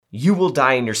you will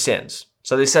die in your sins.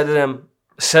 So they said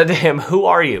to him, who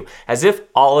are you? As if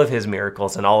all of his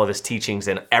miracles and all of his teachings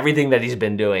and everything that he's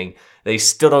been doing, they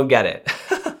still don't get it.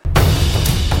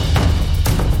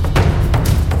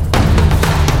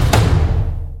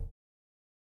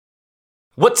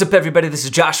 What's up, everybody? This is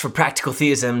Josh for Practical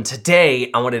Theism.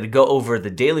 Today, I wanted to go over the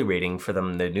daily reading for the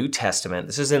New Testament.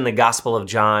 This is in the Gospel of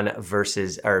John,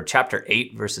 chapter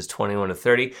 8, verses 21 to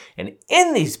 30. And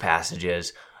in these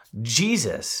passages,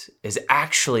 Jesus is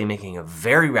actually making a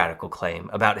very radical claim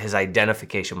about his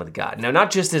identification with God. Now,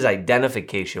 not just his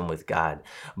identification with God,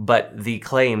 but the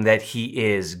claim that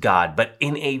he is God, but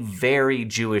in a very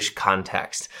Jewish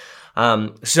context.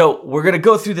 So we're going to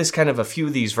go through this kind of a few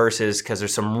of these verses because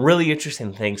there's some really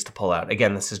interesting things to pull out.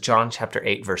 Again, this is John chapter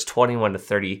 8, verse 21 to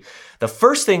 30. The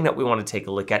first thing that we want to take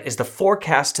a look at is the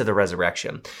forecast to the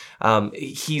resurrection.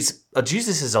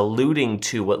 Jesus is alluding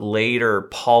to what later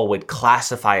Paul would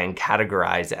classify and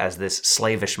categorize as this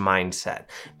slavish mindset,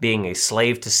 being a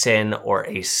slave to sin or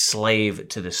a slave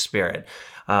to the Spirit.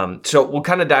 So we'll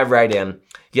kind of dive right in.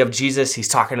 You have Jesus, he's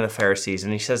talking to the Pharisees,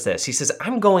 and he says this. He says,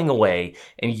 I'm going away,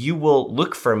 and you will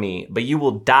look for me, but you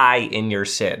will die in your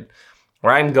sin.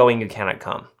 Where I'm going, you cannot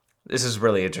come. This is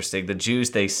really interesting. The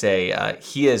Jews, they say,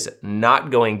 he is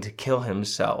not going to kill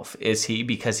himself, is he?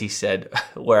 Because he said,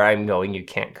 where I'm going, you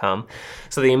can't come.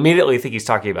 So they immediately think he's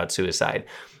talking about suicide.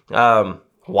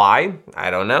 Why? I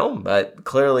don't know, but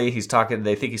clearly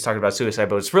they think he's talking about suicide.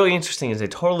 But what's really interesting is they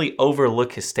totally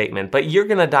overlook his statement, but you're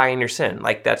going to die in your sin.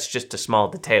 Like, that's just a small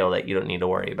detail that you don't need to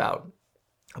worry about.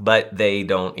 But they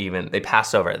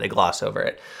pass over it, they gloss over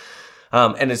it.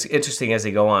 And it's interesting as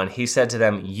they go on. He said to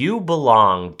them, you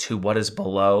belong to what is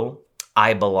below,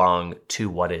 I belong to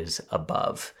what is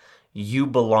above. You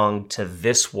belong to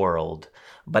this world,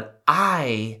 but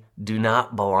I do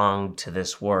not belong to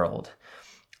this world.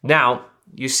 Now,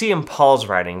 you see in Paul's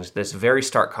writings this very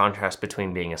stark contrast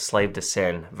between being a slave to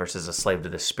sin versus a slave to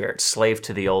the Spirit, slave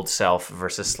to the old self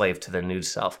versus slave to the new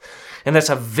self. And that's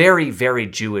a very, very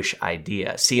Jewish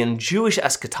idea. See, in Jewish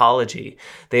eschatology,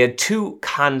 they had two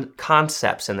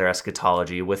concepts in their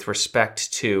eschatology with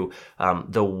respect to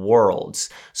the worlds.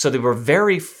 So they were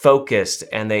very focused,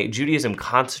 and Judaism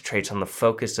concentrates on the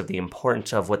focus of the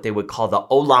importance of what they would call the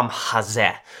olam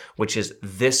hazeh, which is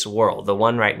this world, the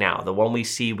one right now, the one we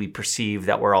see, we perceive,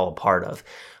 that we're all a part of.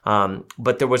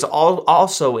 But there was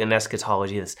also in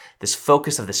eschatology this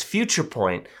focus of this future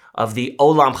point of the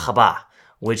olam haba,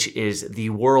 which is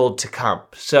the world to come.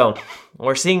 So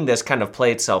we're seeing this kind of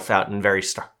play itself out in very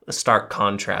stark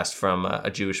contrast from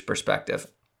a Jewish perspective.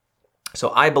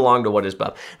 So I belong to what is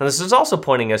above. And this is also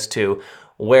pointing us to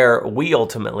where we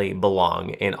ultimately belong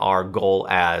in our goal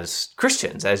as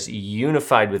Christians, as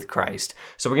unified with Christ.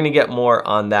 So we're going to get more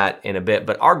on that in a bit,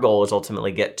 but our goal is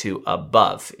ultimately get to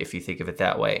above, if you think of it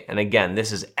that way. And again,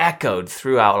 this is echoed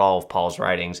throughout all of Paul's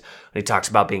writings when he talks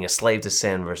about being a slave to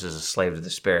sin versus a slave to the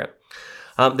Spirit.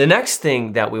 The next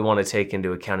thing that we want to take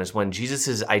into account is when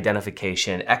Jesus'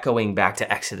 identification, echoing back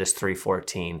to Exodus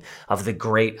 3:14, of the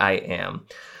great I am.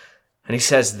 And he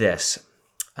says this,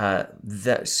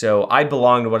 so I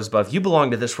belong to what is above. You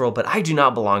belong to this world, but I do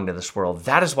not belong to this world.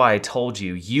 That is why I told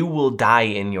you, you will die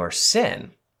in your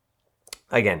sin.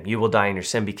 Again, you will die in your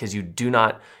sin because you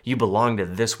belong to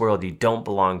this world. You don't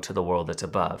belong to the world that's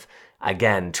above.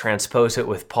 Again, transpose it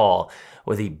with Paul,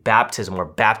 with the baptism. We're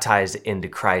baptized into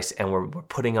Christ and we're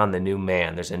putting on the new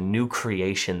man. There's a new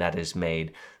creation that is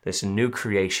made. This new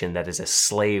creation that is a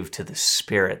slave to the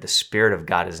Spirit. The Spirit of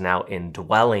God is now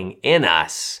indwelling in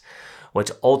us,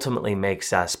 which ultimately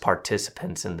makes us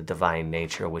participants in the divine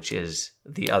nature, which is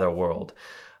the other world.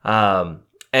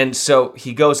 And so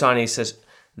he goes on, he says,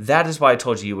 that is why I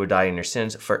told you you would die in your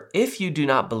sins. For if you do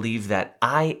not believe that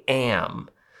I am,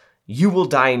 you will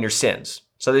die in your sins.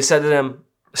 So they said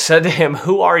to him,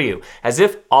 who are you? As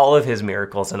if all of his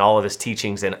miracles and all of his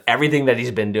teachings and everything that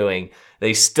he's been doing,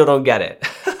 they still don't get it.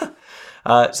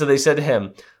 So they said to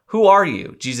him, who are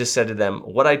you? Jesus said to them,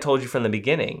 what I told you from the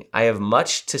beginning. I have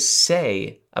much to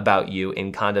say about you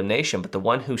in condemnation, but the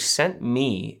one who sent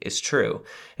me is true.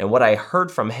 And what I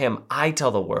heard from him, I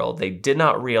tell the world. They did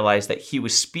not realize that he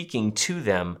was speaking to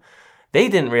them. They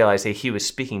didn't realize that he was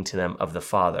speaking to them of the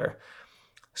Father.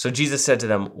 So Jesus said to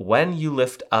them, when you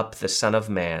lift up the Son of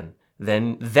Man,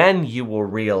 then you will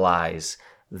realize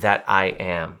that I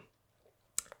am,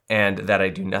 and that I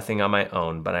do nothing on my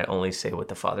own, but I only say what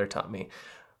the Father taught me.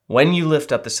 When you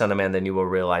lift up the Son of Man, then you will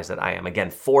realize that I am. Again,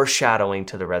 foreshadowing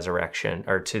to the resurrection,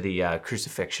 or to the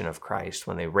crucifixion of Christ.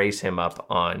 When they raise him up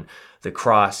on the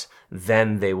cross,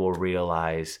 then they will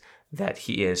realize that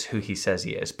he is who he says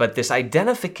he is. But this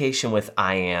identification with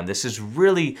I am, this is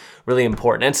really, really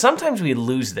important. And sometimes we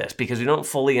lose this because we don't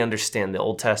fully understand the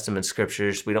Old Testament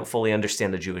scriptures. We don't fully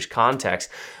understand the Jewish context.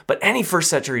 But any first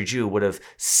century Jew would have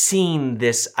seen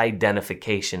this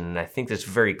identification. And I think that's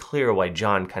very clear why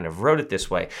John kind of wrote it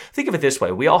this way. Think of it this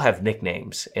way. We all have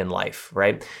nicknames in life,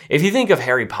 right? If you think of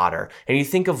Harry Potter and you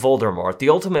think of Voldemort, the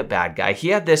ultimate bad guy, he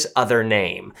had this other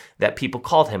name that people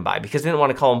called him by because they didn't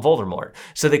want to call him Voldemort.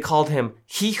 So they called him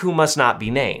He Who Must Not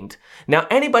Be Named. Now,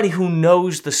 anybody who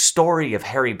knows the story of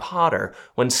Harry Potter,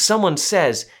 when someone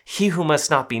says He Who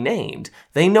Must Not Be Named,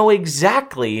 they know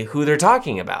exactly who they're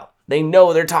talking about. They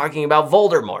know they're talking about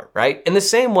Voldemort, right? In the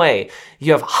same way,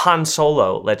 you have Han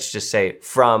Solo, let's just say,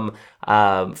 from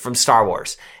Star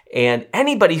Wars. And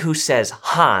anybody who says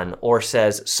Han or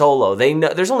says Solo, they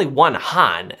know there's only one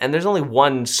Han and there's only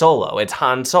one Solo. It's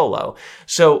Han Solo.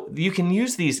 So you can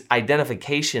use these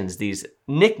identifications, these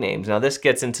nicknames. Now this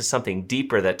gets into something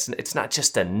deeper it's not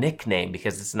just a nickname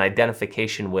because it's an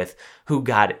identification with who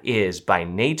God is by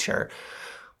nature.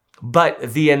 But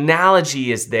the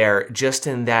analogy is there just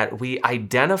in that we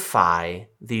identify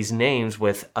these names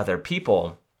with other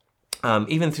people.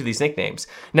 Even through these nicknames.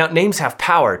 Now, names have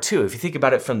power too. If you think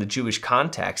about it from the Jewish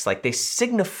context, like they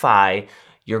signify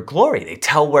your glory. They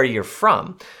tell where you're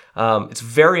from. It's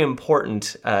very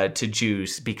important to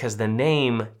Jews because the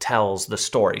name tells the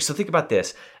story. So think about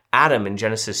this. Adam in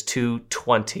Genesis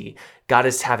 2:20, God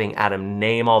is having Adam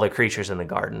name all the creatures in the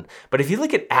garden. But if you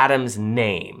look at Adam's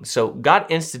name, so God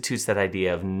institutes that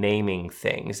idea of naming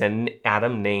things, and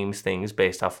Adam names things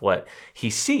based off what he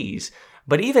sees.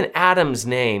 But even Adam's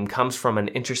name comes from an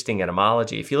interesting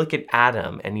etymology. If you look at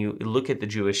Adam and you look at the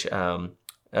Jewish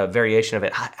variation of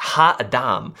it,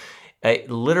 Ha-Adam,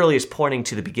 it literally is pointing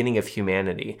to the beginning of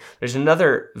humanity. There's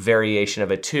another variation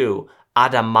of it too,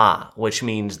 Adamah, which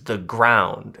means the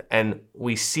ground. And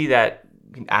we see that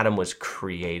Adam was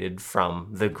created from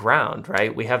the ground,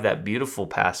 right? We have that beautiful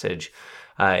passage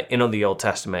in the Old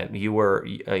Testament. You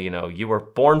were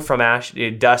born from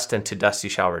dust, and to dust you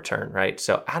shall return, right?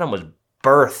 So Adam was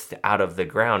birthed out of the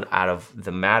ground, out of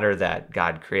the matter that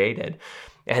God created.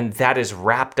 And that is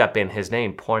wrapped up in his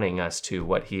name, pointing us to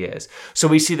what he is. So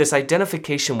we see this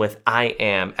identification with I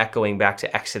am echoing back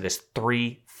to Exodus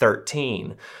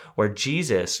 3:13, where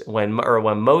Jesus, when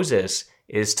Moses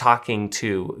is talking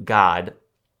to God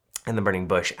in the burning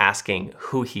bush, asking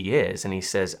who he is, and he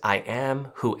says, I am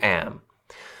who am.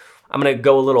 I'm going to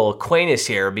go a little Aquinas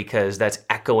here because that's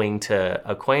echoing to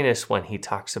Aquinas when he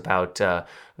talks about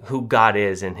who God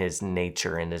is in his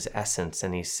nature, in his essence.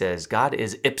 And he says, God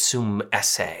is ipsum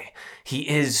esse. He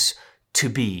is to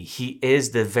be. He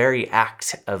is the very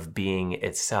act of being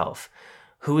itself.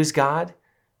 Who is God?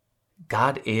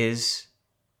 God is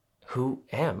who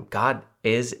am. God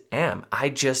is am. I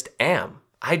just am.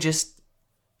 I just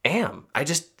am. I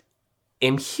just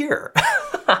am here.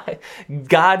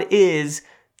 God is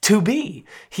to be.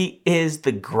 He is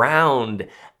the ground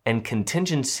and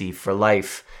contingency for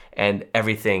life and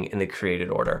everything in the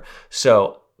created order.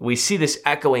 So we see this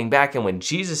echoing back, and when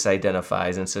Jesus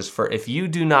identifies and says, for if you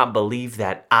do not believe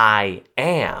that I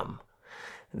am,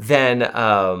 then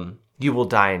you will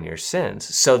die in your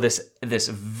sins. So this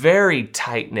very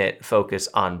tight-knit focus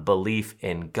on belief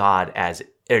in God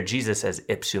or Jesus as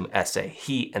ipsum esse,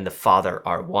 he and the Father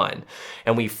are one.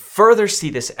 And we further see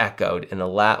this echoed in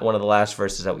one of the last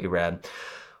verses that we read,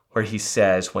 where he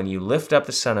says, when you lift up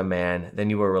the Son of Man, then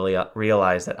you will really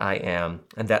realize that I am,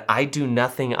 and that I do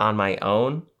nothing on my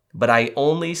own, but I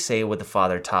only say what the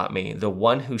Father taught me. The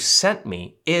one who sent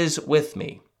me is with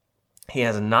me. He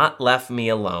has not left me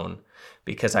alone,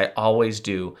 because I always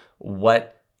do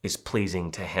what is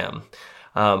pleasing to him.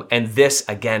 And this,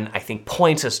 again, I think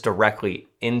points us directly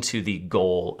into the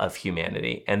goal of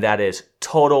humanity, and that is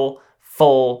total,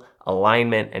 full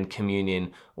alignment and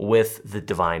communion with the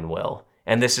divine will.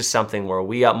 And this is something where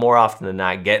we more often than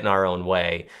not get in our own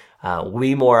way.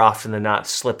 We more often than not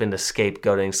slip into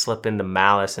scapegoating, slip into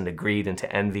malice, into greed,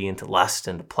 into envy, into lust,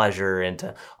 into pleasure,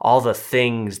 into all the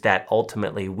things that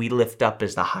ultimately we lift up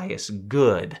as the highest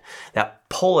good that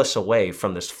pull us away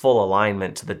from this full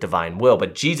alignment to the divine will.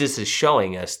 But Jesus is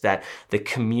showing us that the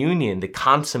communion, the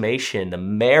consummation, the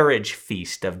marriage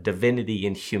feast of divinity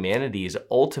and humanity is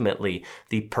ultimately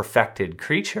the perfected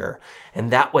creature. And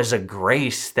that was a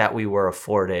grace that we were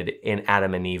afforded in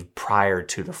Adam and Eve prior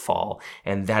to the fall.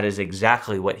 And that is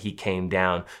exactly what he came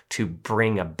down to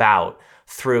bring about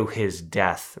through his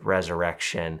death,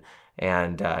 resurrection,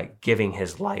 and giving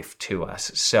his life to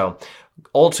us. So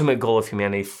ultimate goal of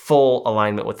humanity, full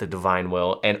alignment with the divine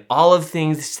will. And all of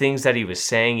things that he was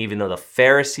saying, even though the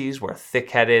Pharisees were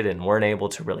thick-headed and weren't able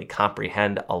to really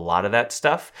comprehend a lot of that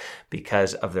stuff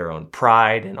because of their own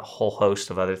pride and a whole host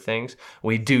of other things,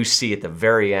 we do see at the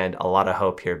very end a lot of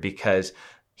hope here because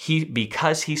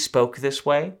he spoke this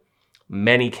way,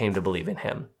 many came to believe in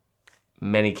him.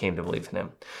 Many came to believe in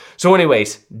him. So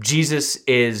anyways, Jesus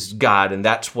is God, and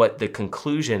that's what the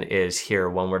conclusion is here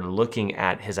when we're looking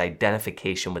at his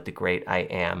identification with the great I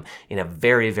am in a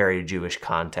very, very Jewish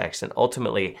context, and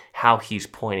ultimately how he's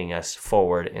pointing us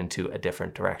forward into a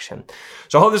different direction.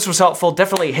 So I hope this was helpful.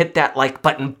 Definitely hit that like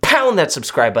button, pound that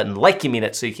subscribe button like you mean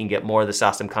it so you can get more of this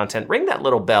awesome content. Ring that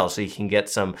little bell so you can get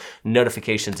some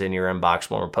notifications in your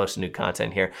inbox when we're posting new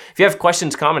content here. If you have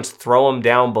questions, comments, throw them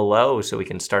down below so we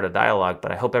can start a dialogue.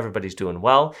 But I hope everybody's doing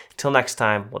well. Until next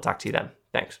time, we'll talk to you then.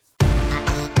 Thanks.